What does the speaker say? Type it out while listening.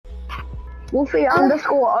Wolfie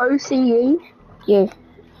underscore OCE. Yeah.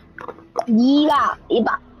 Yeah,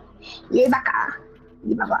 Iba. Yebaka.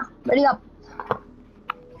 Yebaka. Ready up.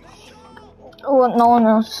 Oh, no one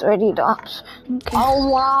else already does. Okay.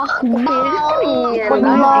 Allah.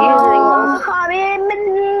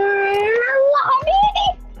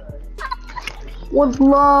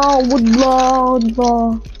 Woodlaw.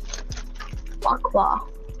 Akbar.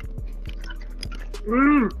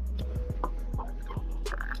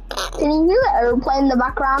 Can you hear the aeroplane in the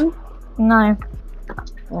background? No.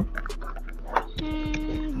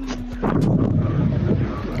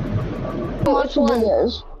 Watch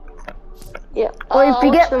videos. Yeah. Or if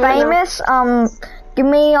you get famous, give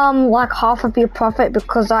me like half of your profit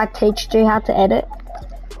because I teach you how to edit.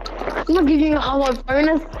 I'm not giving you a whole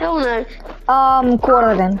bonus. Hell no.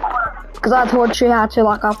 Quarter then, because I taught you how to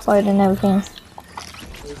like upload and everything.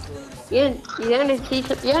 You only teach.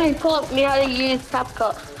 You only taught me how to use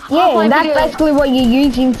CapCut. Yeah, that's basically what you're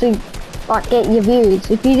using to like get your views.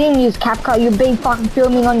 If you didn't use CapCut, you'd be fucking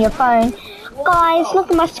filming on your phone. Guys, look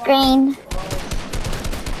at my screen.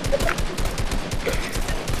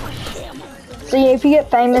 So yeah, if you get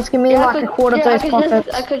famous, give me like a quarter of those profits.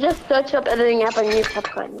 I could just search up editing app and use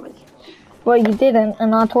CapCut anyways. Well, you didn't,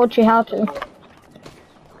 and I taught you how to.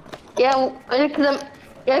 Yeah, because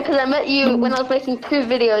I met you when I was making 2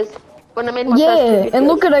 videos. When I made my first 2 videos. And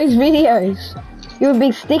look at those videos. You would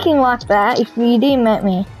be sticking like that if you didn't met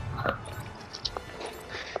me.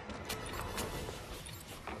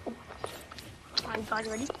 Alright, guys,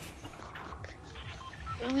 ready?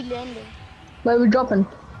 Where are we landing? Where are we dropping?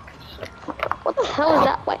 What the hell is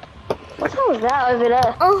that? Wait, what the hell is that over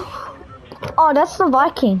there? Oh, that's the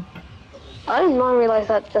Viking. I did not realize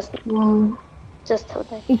that just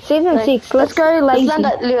today. It's season 6. Let's go lazy. It's not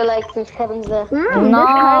that little like since Kevin's there.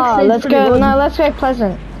 No, let's go. No, let's go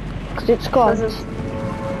pleasant. Cause it's God.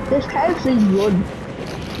 This house is good.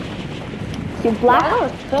 You're black. Why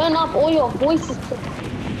not turn up all your voices? I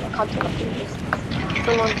can't turn up your voices.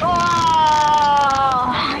 Come on.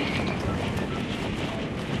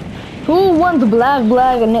 Who wants black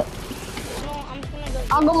and it? No, I'm gonna go.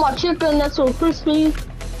 I got my chicken that's so crispy.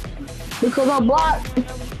 Because I'm black.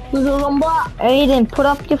 Because I'm black. Aiden, put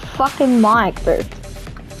up your fucking mic, bro.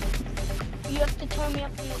 You have to turn me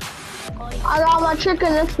up in the volume. I got my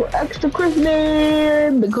chicken that's extra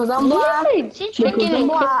crispy. Because I'm black. Because I'm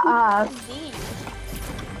black.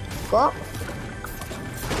 What?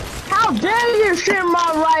 How dare you shit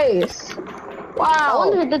my rice? I Wow.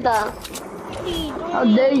 wonder who did that. How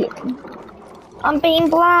dare you? I'm being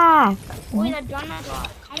black. Wait, the drummer got.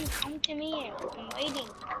 Come to me. I'm waiting.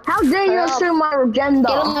 How dare you assume my agenda?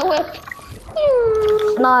 Get on the whip.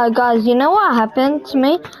 No, guys, you know what happened to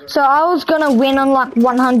me? So I was gonna win on like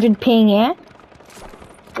 100 ping, yeah?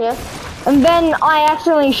 Yeah. And then I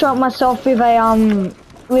accidentally shot myself with a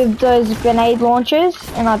with those grenade launchers,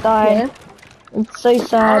 and I died. Yeah. It's so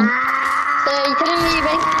sad. So you're telling me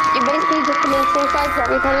you basically just committed suicide? Is that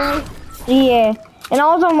what you're telling me? Yeah. And I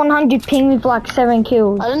was on 100 ping with like 7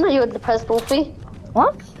 kills. I didn't know you were depressed, Wolfie.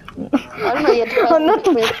 What? I didn't know you were depressed. I'm not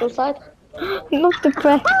committed suicide. Not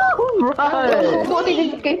depressed. Why did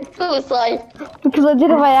you commit suicide? Because I did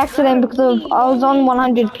it by accident because I was on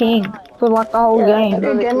 100 ping for like the whole game.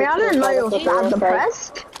 Jamie, I didn't know you were that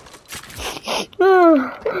depressed.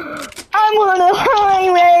 I'm on a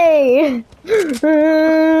highway.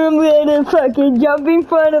 I'm gonna fucking jump in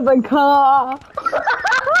front of a car.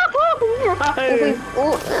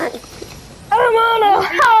 I'm on a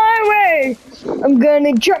highway. I'm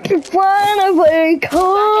gonna jump in front of a car.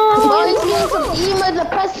 Oh, you singing some emo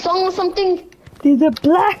depressed song or something? There's a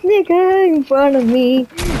black nigga in front of me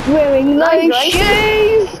wearing nice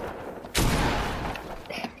shoes.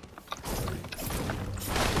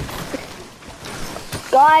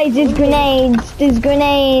 Guys, there's grenades. There's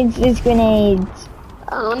grenades. There's grenades.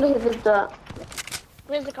 I wonder who did that.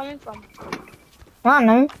 Where's it coming from? I don't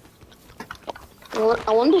know.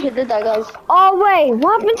 I wonder who did that, guys. Oh wait,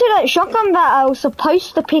 what happened to that shotgun that I was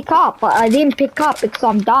supposed to pick up, but I didn't pick up because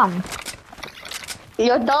I'm dumb?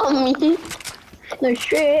 You're dumb, me. No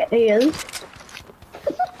shit, he is.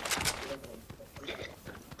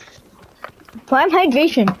 Prime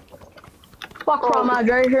hydration. Fuck prime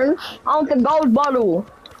hydration. I want the gold bottle.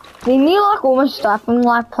 Didn't you like almost die from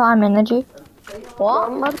like prime energy? What?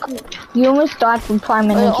 You almost died from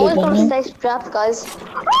prime energy, Always didn't gotta you? stay strapped, guys.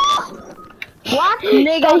 Black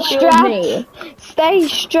nigga Stay killed me. strapped. Stay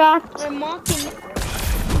strapped. We're marking.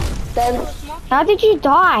 Then How did you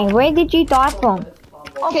die? Where did you die from?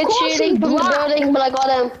 kid shooting from the building, but I got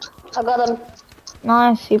him. I got him.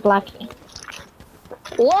 Nice, you blackie.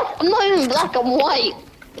 What? I'm not even black, I'm white.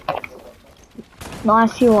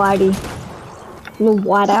 Nice, you whitey. Little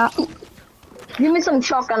white out. Give me some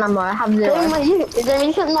shotgun ammo. I have zero. Jamie,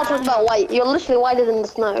 you should not talk about white. You're literally whiter than the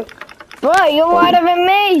snow. Bro, you're whiter than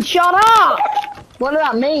me. Shut up. What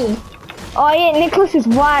about me? Oh yeah, Nicholas is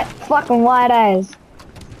white. Fucking white as.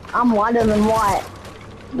 I'm whiter than white.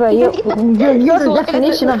 Bro, you're the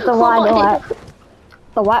definition of the white.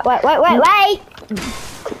 The white.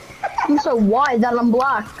 I'm so white that I'm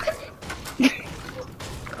black.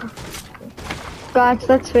 Guys,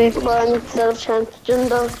 let's switch. Instead of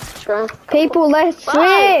transgender. People, let's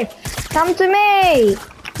switch. Come to me.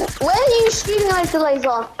 Where are you shooting like the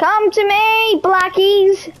laser? Come to me,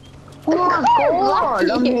 blackies. Oh my god,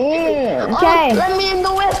 I'm here. Okay. Oh, let me in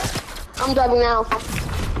the whip. I'm driving now.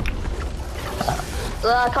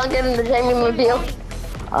 I can't get in the Jamie mobile. You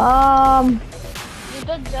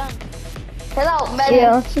got done. Hello, man.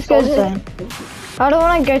 Yeah, let's just go zone. I don't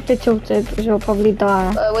want to go to tilted because you'll probably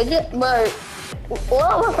die. Bro,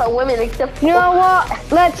 all of us are women except for... You know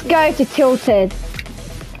what? Let's go to tilted.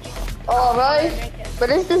 Oh, bro. But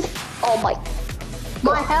this is... Oh my...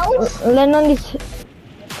 My health? Land on this.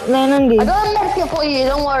 Land on I this. got a medkit for you,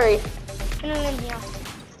 don't worry.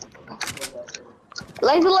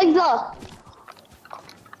 Laser.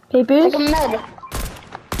 People, Take a med.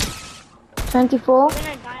 24. I'm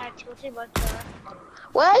gonna die at tilted, but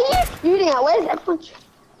Where are you shooting at? Where's everyone shooting?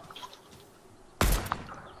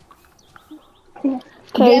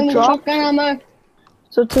 Okay, drop. Shotgun ammo.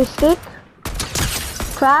 Statistic.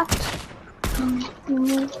 Cracked.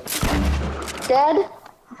 Dead?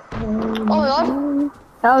 Oh my god.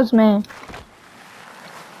 That was me.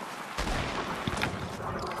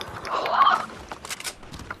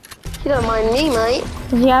 You don't mind me, mate.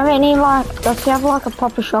 Does he have any like, does he have like a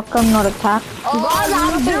proper shotgun, not a tac? Oh, Guys, I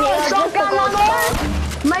have zero shotgun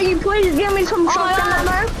ammo. May you please give me some shotgun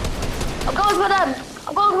ammo? I'm going for them.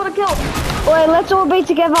 I'm going for the kill. Wait, let's all be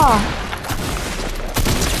together.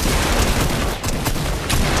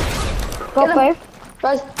 Got both.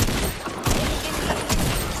 Guys,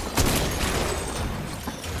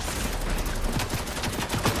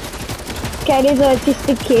 Okay, there's an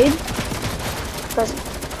autistic kid. guys.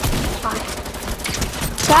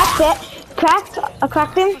 Cracked it. Cracked. I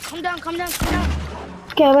cracked him. come down.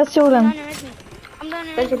 Okay, let's shoot him. I'm down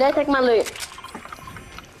and Guys, you dare take my loot.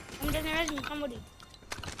 I'm down and resing somebody.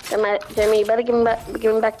 Jamie, you better give him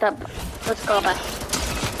back that. Let's go back.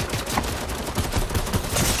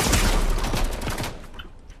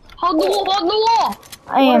 Hold the wall.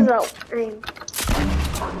 I am. What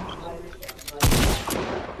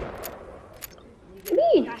are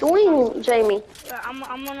you doing, Jamie?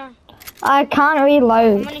 I'm gonna I can't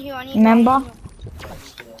reload. heal. I need Remember?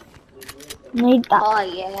 Need that. Oh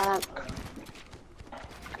yeah.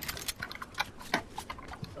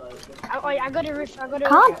 I got a rift.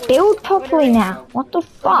 Can't build properly now. What the You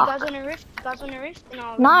guys fuck? on a rift? And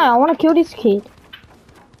I'll No, I want to kill this kid.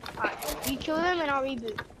 Alright, you kill them and I'll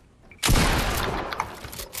reboot.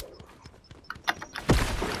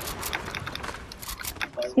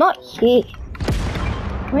 It's not here.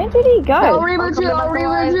 Where did he I'll go? reboot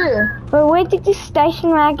you. But where did this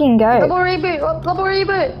station wagon go? Double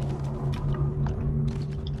reboot.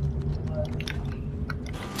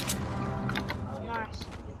 Nice.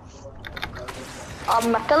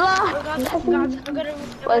 Makala. Guys, I got a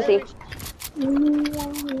rift. Where is he?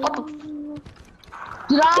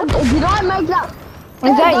 Did I make that?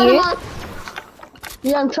 Is that you?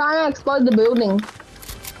 Yeah, I'm trying to explode the building.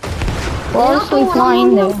 Well, obviously it's not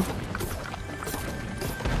in there.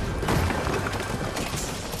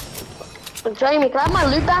 Jamie, can I have my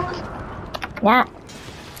loot back? Nah.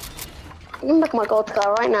 Give me back my gold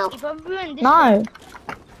scar right now. If I ruin this, No.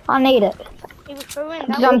 I need it. if I ruin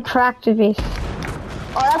Because that, I'm cracked with this.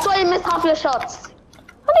 Oh, that's why you missed half your shots.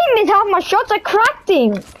 I didn't miss half my shots, I cracked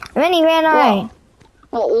him. And then he ran away.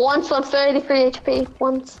 What, once on 33 HP?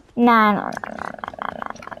 Once? Nah.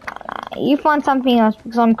 You find something else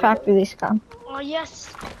because I'm cracked with this gun. oh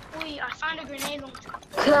yes. Wait, I found a grenade launcher.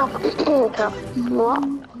 Crap. What? I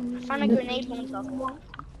found a grenade launcher.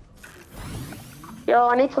 Yo,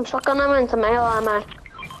 I need some shotgun ammo and some AR ammo.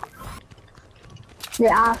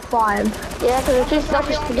 Yeah, I have 5. Yeah, because it's too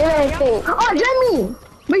selfish to give anything. Oh, Jamie!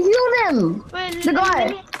 We healed him! Wait, The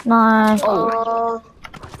guy! No. Oh.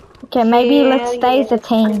 Okay, maybe let's stay as a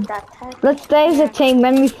team. Let's stay as a team.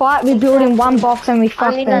 When we fight, we build in one box and we I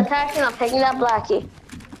fuck need them. that tack and I'm taking that blackie. And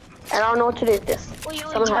I don't know what to do with this. Wait, you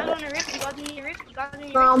Someone guys have on it. a rift? You guys on a rift? You guys on a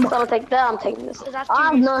rift? Someone take that, I'm taking this. So that's I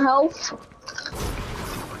have two no health.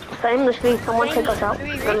 Same, literally, someone take us out.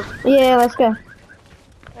 Yeah, let's go. rifts.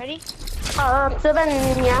 Ready? 7,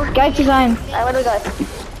 yeah. Go to zone. Where do we go?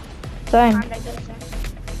 Zone. I'm like this.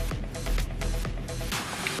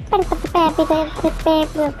 I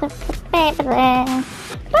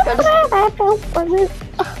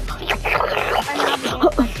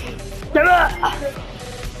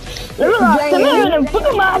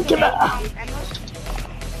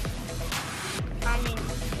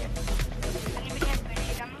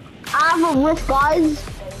have a rift, guys.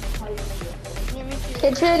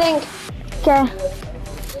 It's shooting. Okay.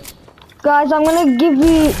 Guys, I'm gonna give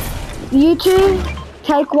you two,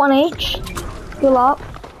 take one each. Fill up.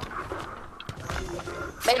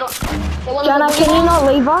 Jana, can you not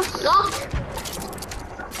leave us? No.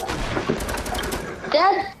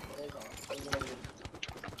 Dead.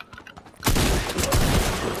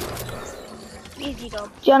 Easy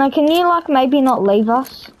dog. Jana, can you like maybe not leave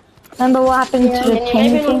us? Remember what happened to the Can you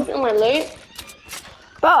team maybe thing? look at my loot?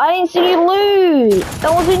 Bro, I didn't see you loot.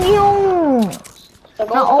 That wasn't yours. The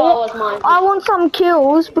gold star was mine. I want some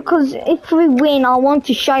kills because if we win, I want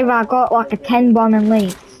to show I got like a 10 bomb at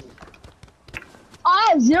least. I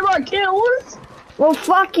have 0 kills. Well,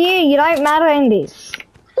 fuck you. You don't matter in this.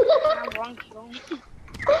 I have 1 kill.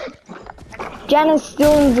 Jana's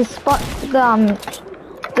still in the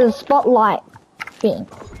spotlight thing.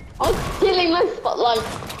 I'm killing my spotlight.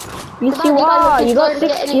 Yes, you are. You got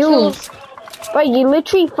 6 kills. Bro, you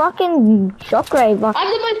literally fucking shockwave. Like, I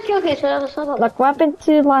have the most kills here, shut up. like what happened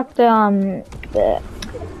to like the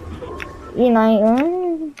you know,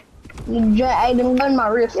 I didn't win my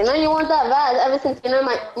rift. You know you want that bad ever since you know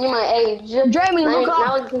my age. Jamie, look up.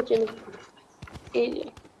 Now it's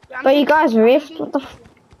easy. but you guys rift. What the?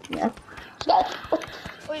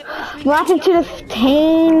 What happened to the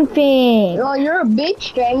team thing? Oh, you're a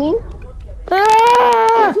bitch, Jamie.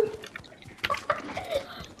 Ah!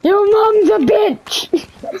 Your mom's a bitch.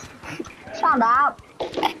 Shut up.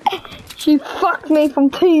 She fucked me from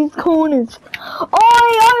 2 corners. Oh,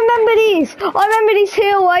 I remember this. I remember this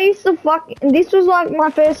hill. I used to this was like my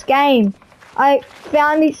first game. I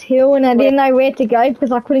found this hill and I didn't know where to go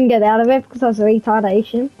because I couldn't get out of it because I was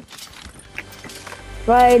retardation.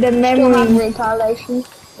 Bro, the Still have memory. retardation.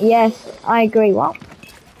 Yes, I agree. What?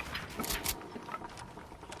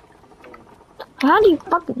 How do you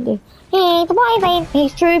fucking do? He's a boyfriend,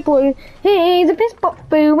 he's true blue. He's a piss pop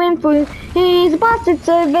boo and boo. He's a bastard,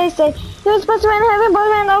 so they say. He was supposed to run heaven, but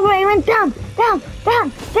ran over, he went down, down,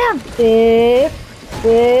 down, down. Dip,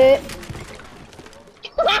 dip.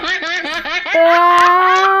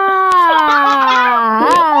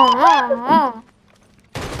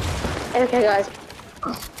 Okay, guys.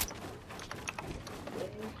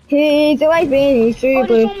 He's a boyfriend, he's true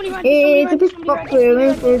blue. He's a piss pop boo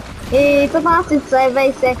and boo. He's a bastard, so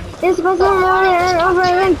they say. He's supposed to run over,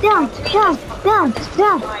 he went down, down, down,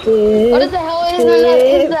 down. What the hell is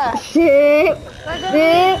that? Dip,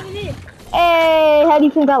 dip. Hey, how do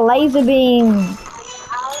you think that laser beam?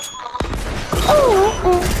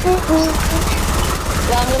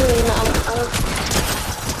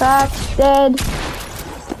 That's dead.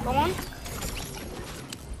 Go on.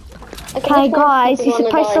 Okay, guys, you're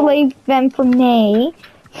supposed to leave them for me.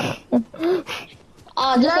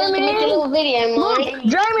 Oh, just to make a little video, Mike.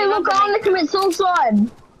 Jamie, look, I want to commit suicide.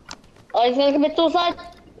 Oh, he's gonna commit suicide?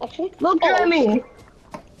 Actually? Look, Jamie.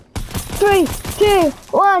 3, 2,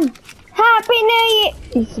 1. Happy New Year!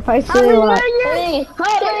 You're supposed to Happy New like. Year!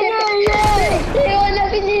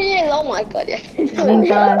 Happy New Year! Oh my god, yeah. Didn't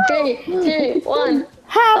die. 3, 2, 1.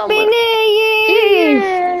 Happy New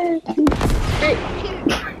Year!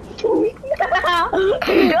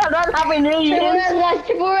 That's Happy New Year.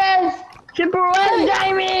 Triple res,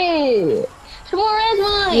 Jamie! Triple res,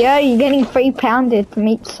 Mike! Yeah, you're getting 3 pounded from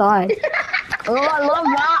each side. Oh, I love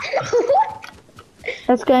that.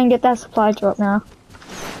 Let's go and get that supply drop now.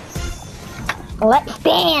 Let's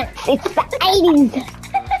dance! It's the 80s!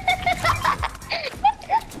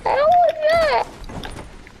 How was that?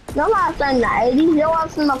 You're not in the 80s,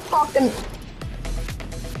 you're in the fucking...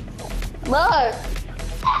 Bro!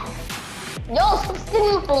 Yo, stop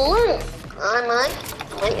stealing with the loot! Alright, Mike.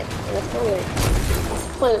 Let's go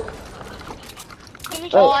loot.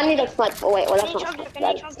 Oh, I need a sniper. Oh, wait, well, that's not.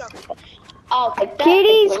 Oh, okay.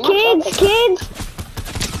 Kiddies, kids!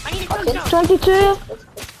 I need a chug 22.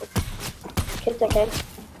 Kids, okay.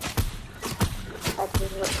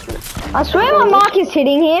 I swear my mark is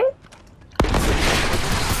hitting him.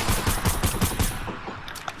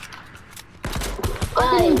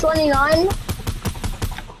 I'm 29. Wait,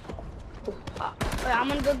 I'm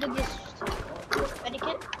gonna go do this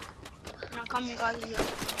medikit. And I'll come you guys here.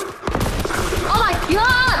 Oh my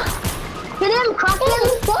god! Hit him, crack him.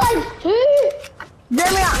 Guys, too!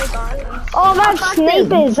 Jamie, Oh, they have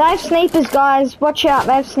snipers. They have snipers, guys. Watch out,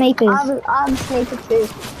 they have snipers. I have sniper too.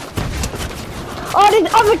 Oh, there's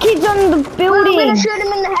other kids on the I'm building. gonna shoot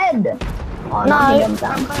him in the head. Oh, No. I'm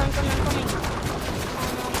down. Coming.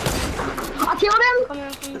 I killed him.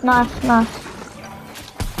 Coming. Nice.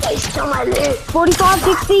 They stole my loot. 45,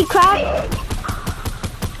 60, crack.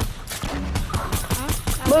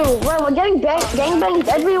 Bro, we're getting gangbangs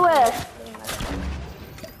everywhere.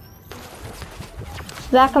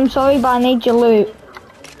 Zach, I'm sorry, but I need your loot.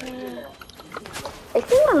 They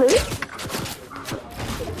steal my loot?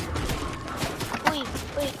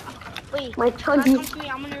 Wait. My chuggy. Come to me.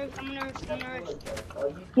 I'm gonna rift.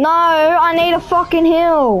 No, I need a fucking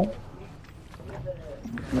hill.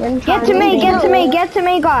 Get to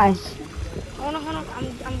me, guys. Hold on.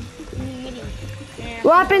 I'm meeting.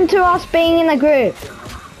 What happened to us being in a group?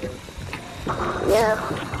 Yeah.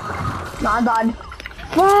 No, I died.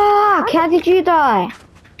 Fuck, how did you die?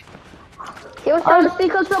 He was trying to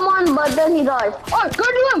speak of someone, but then he died. Oh, go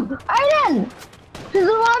to him! Aiden! He's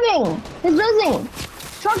reviving! He's rezzing!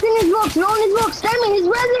 Chucked in his box, no in his box, Damien, he's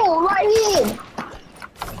rezzing right here!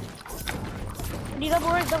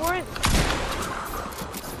 Double res.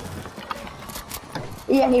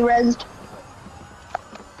 Yeah, he rezzed.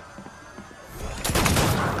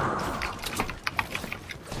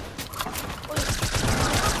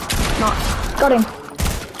 Got him.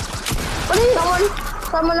 What is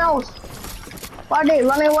someone else? Why did he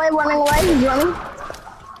running away, he's running.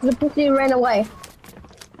 The pussy ran away.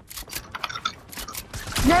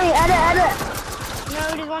 Jamie, add it.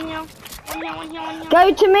 No, there's one here.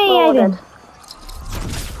 Go to me, Oh, Aiden.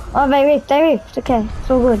 Oh, they rift. Okay, it's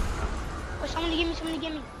all good. Oh, somebody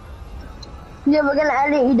get me. Yeah, we're gonna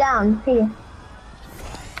edit you down. Here.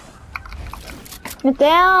 Get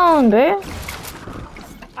down, bro.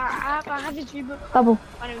 I have this reboot. Double.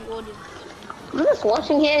 I don't know what it is. I'm just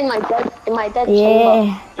watching here in my dead chamber.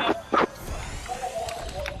 Yeah.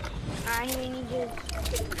 I need you.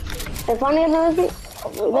 If only another thing.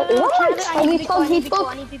 What? I need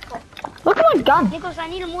people. Look at my gun. Nicholas, I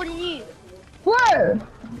need more than you. Whoa!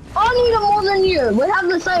 I need it more than you. We have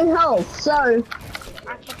the same health, so.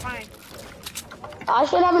 Okay, fine. I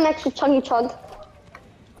should have an extra chuggy chug.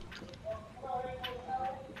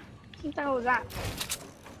 What the hell was that?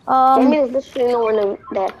 Jamie, there's literally no one in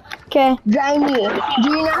there. Okay. Jamie, do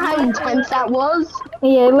you know how intense that was?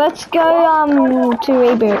 Yeah, let's go to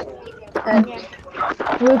reboot. Yeah.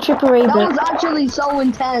 We'll triple That reboot. was actually so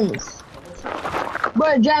intense.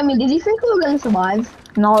 Bro, Jamie, did you think we were gonna survive?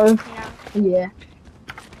 No. Yeah.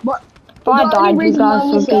 But If I the died, only you reason guys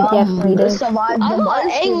why would be definitely dead. survived I the got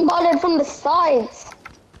most is- aimbotted from the sides.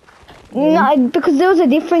 No, because there was a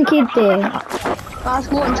different kid there.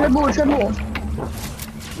 Last one, triple.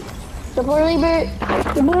 Double reboot.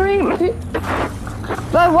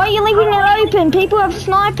 Bro, why are you leaving it open? People have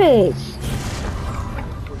snipers.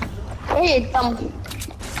 Hey,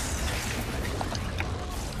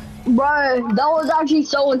 Bro, that was actually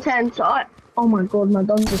so intense. Oh my god, my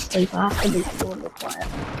dog's asleep. I have to be still and quiet.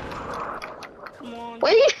 Come on.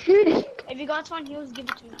 where are you shooting? If you got one heals, give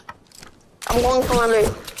it to me. I'm going for my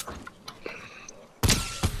loot.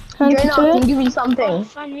 Jenna, I can 22. give you something.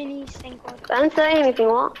 Fun minis, thank God. I didn't say anything,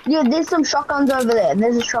 what? Yeah, there's some shotguns over there.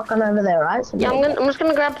 There's a shotgun over there, right? So Yeah, I'm just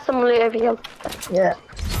gonna grab some loot over here. Yeah.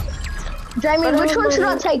 Jamie, which one should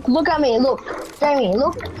I take? Look at me, look. Jamie,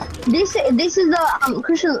 look. This is the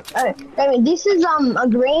Christian. Jamie, this is a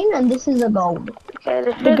green and this is a gold. Okay,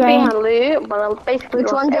 this should be green. my loot, but I'll basically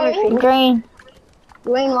Which lost one, Jamie? everything. Green.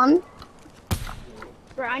 Green one.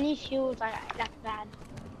 Bro, I need heals like that's bad.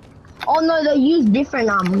 Oh no, they use different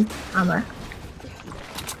ammo.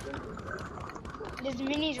 There's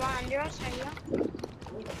minis right under us, right here.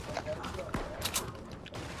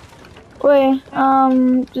 Wait,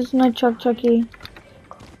 there's no chug-chuggy.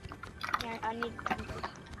 Yeah, I need.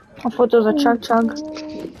 I thought there was a chug-chug.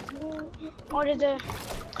 Oh, there's a.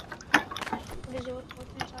 What's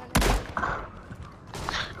inside?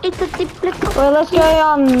 It's a duplicate. Wait, let's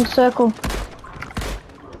go, circle.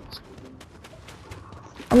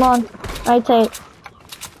 Come on, rotate.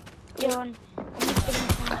 You're on.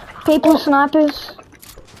 People, snipers.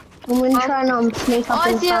 I'm gonna try and sneak up I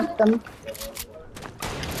and see him. attack them.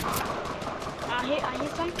 I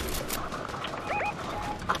hit some.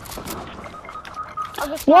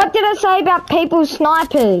 What did I say about people,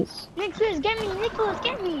 snipers? Nicholas, get me! Nicholas,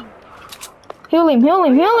 get me! Heal him.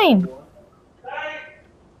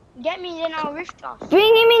 Get me, then I'll rift off.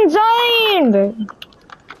 Bring him in zone.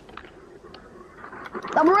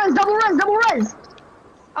 Double res.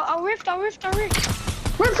 I'll rift.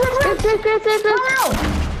 Rift.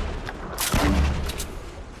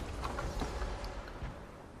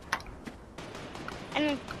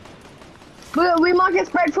 And We might get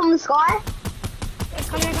spread from the sky.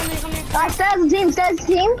 come here. Guys, stay as a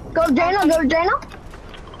team. Go Jaina.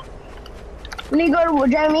 We need to go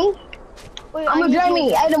to Jamie. Wait, I'm with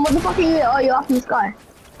Jamie. Aiden, what the fuck are you? Oh, you're up in the sky.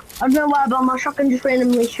 I don't know why, but my shotgun just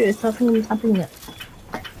randomly shoots, so I think I'm tapping it.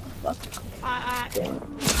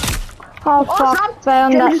 Oh fuck, sniped. they're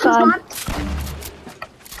on Jamie that just got side.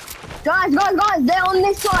 sniped. Guys, they're on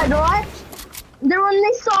this side, alright? They're on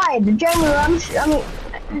this side. Jamie,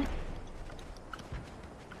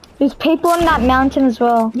 There's people on that mountain as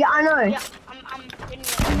well. yeah, I know. Yeah, I'm getting it.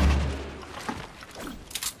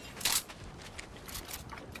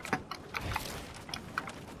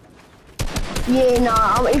 Yeah,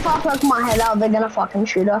 nah, if I poke my head out, they're gonna fucking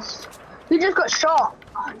shoot us. Who just got shot?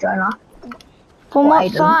 Oh, Jonah. From Oh, what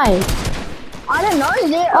Aiden. side? I don't know,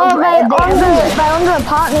 they're Oh, they're everywhere. on the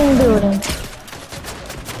apartment building.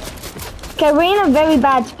 Okay, we're in a very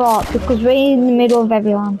bad spot because we're in the middle of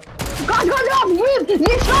everyone. Guys, move! They're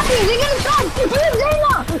sniping! They're gonna snipe! Move,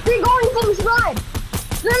 Jaina! They're going for the snipe!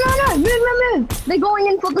 No, move! They're going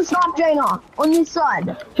in for the snipe, Jaina, on this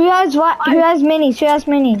side. Who has minis? Who has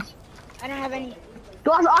minis? I don't have any.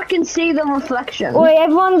 Guys, I can see the reflection. Wait,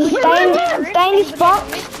 everyone stay in this box.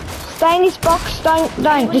 Stay in this box,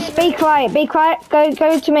 don't. Just be quiet, go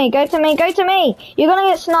to me. You're gonna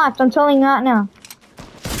get sniped, I'm telling you right now.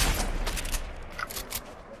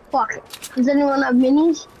 Fuck. Does anyone have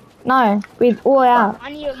minis? No, we're all out.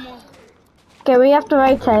 I need more. Okay, we have to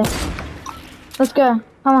rotate. Let's go,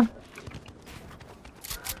 come on.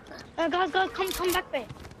 Guys, come back there.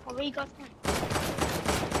 Oh, where you guys going?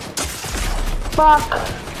 Fuck.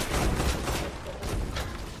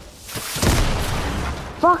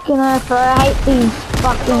 Fucking earth, bro, I hate these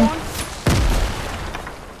fucking...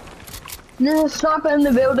 There's a sniper in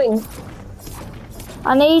the building.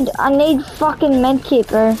 I need fucking medkit,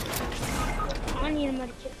 bro. I need a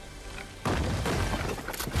medikit.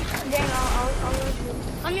 Then I'll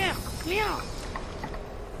come here.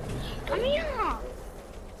 Come here.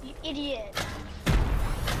 You idiot.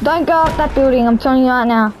 Don't go up that building, I'm telling you right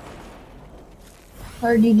now.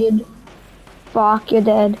 Already did. Fuck, you're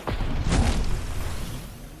dead.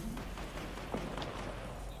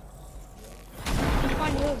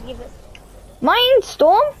 Give it. Am I in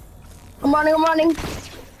storm? I'm running.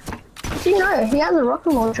 See, no, he has a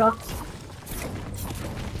rocket launcher.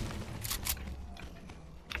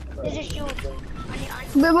 There's a shield.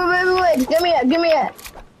 Wait, give me it.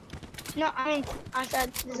 No, I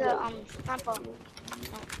said there's a sniper.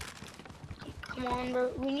 Come on,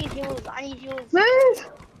 bro. We need heals. I need heals.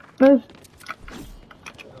 Move.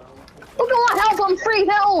 Look at my health, I'm free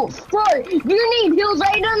health. Bro, you need heals,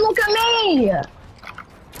 Aiden, look at me.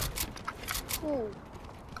 Ooh.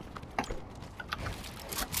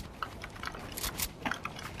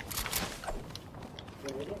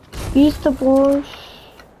 Use the bush.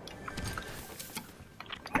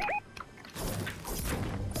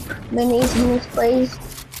 They need some sprays.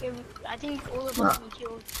 Yeah, I think all of us need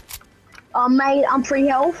heals. Mate, I'm free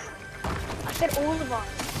health. I said all of us.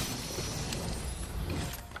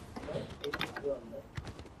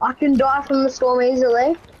 I can die from the storm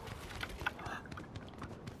easily.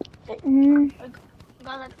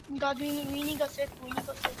 God, we need to go circle.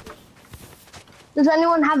 Does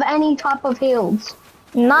anyone have any type of heals?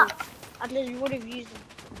 Nah. At least we would have used them.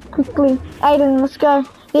 Quickly. Aiden, let's go.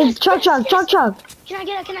 There's chug. Can I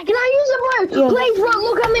get it? Can I use it, bro? Yeah. Please, bro,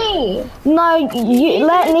 look at me. No, you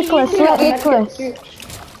let Nicholas. Yeah,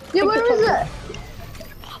 where is it?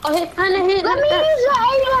 Oh, hit, kinda hit. Let me use the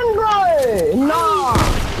Aiden, bro. No.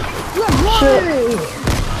 Look, Shit.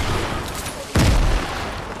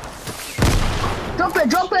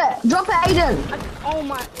 Drop it, Aiden. Oh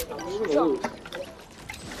my.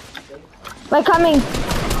 They're coming.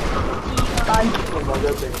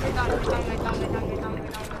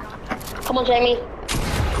 Come on, Jamie.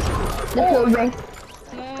 They killed me.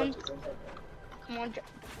 Come on.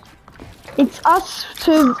 It's us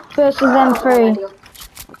two versus them three.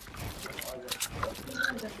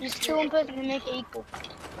 Just kill one person and make it equal.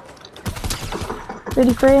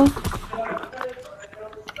 33.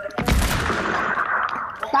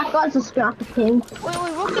 That guy's a scrappy king. Wait,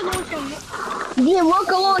 rocket launcher. Yeah,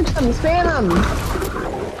 rocket launch them, spam them.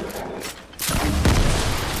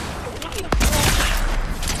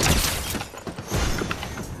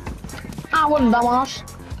 Ah, what a dumbass.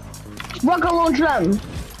 Rocket launch them.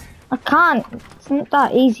 I can't. It's not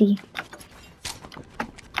that easy.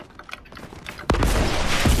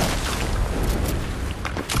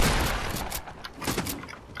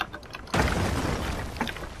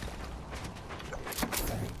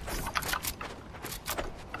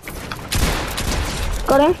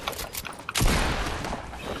 Got him.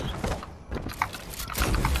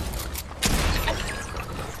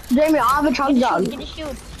 Jamie, I have a chug jug. Get a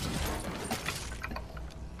shield.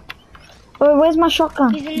 Oh, where's my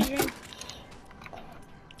shotgun? He's in his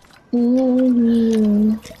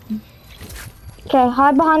room. Okay,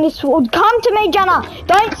 hide behind this wall. Come to me, Jenna.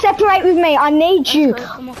 Don't separate with me. I need you.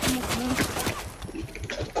 Come on, come on, come on.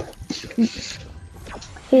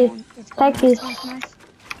 Here, take this. Nice.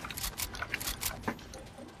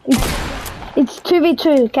 It's 2v2,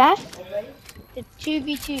 okay? It's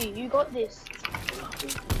 2v2. You got this.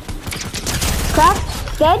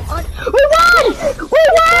 Cracked. Dead. We won! We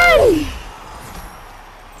won!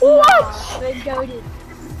 What? We're goated.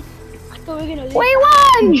 I thought we were gonna lose. We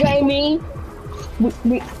won! Jamie,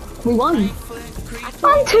 we won.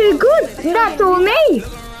 I'm too good. That's all me.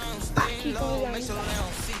 Keep going.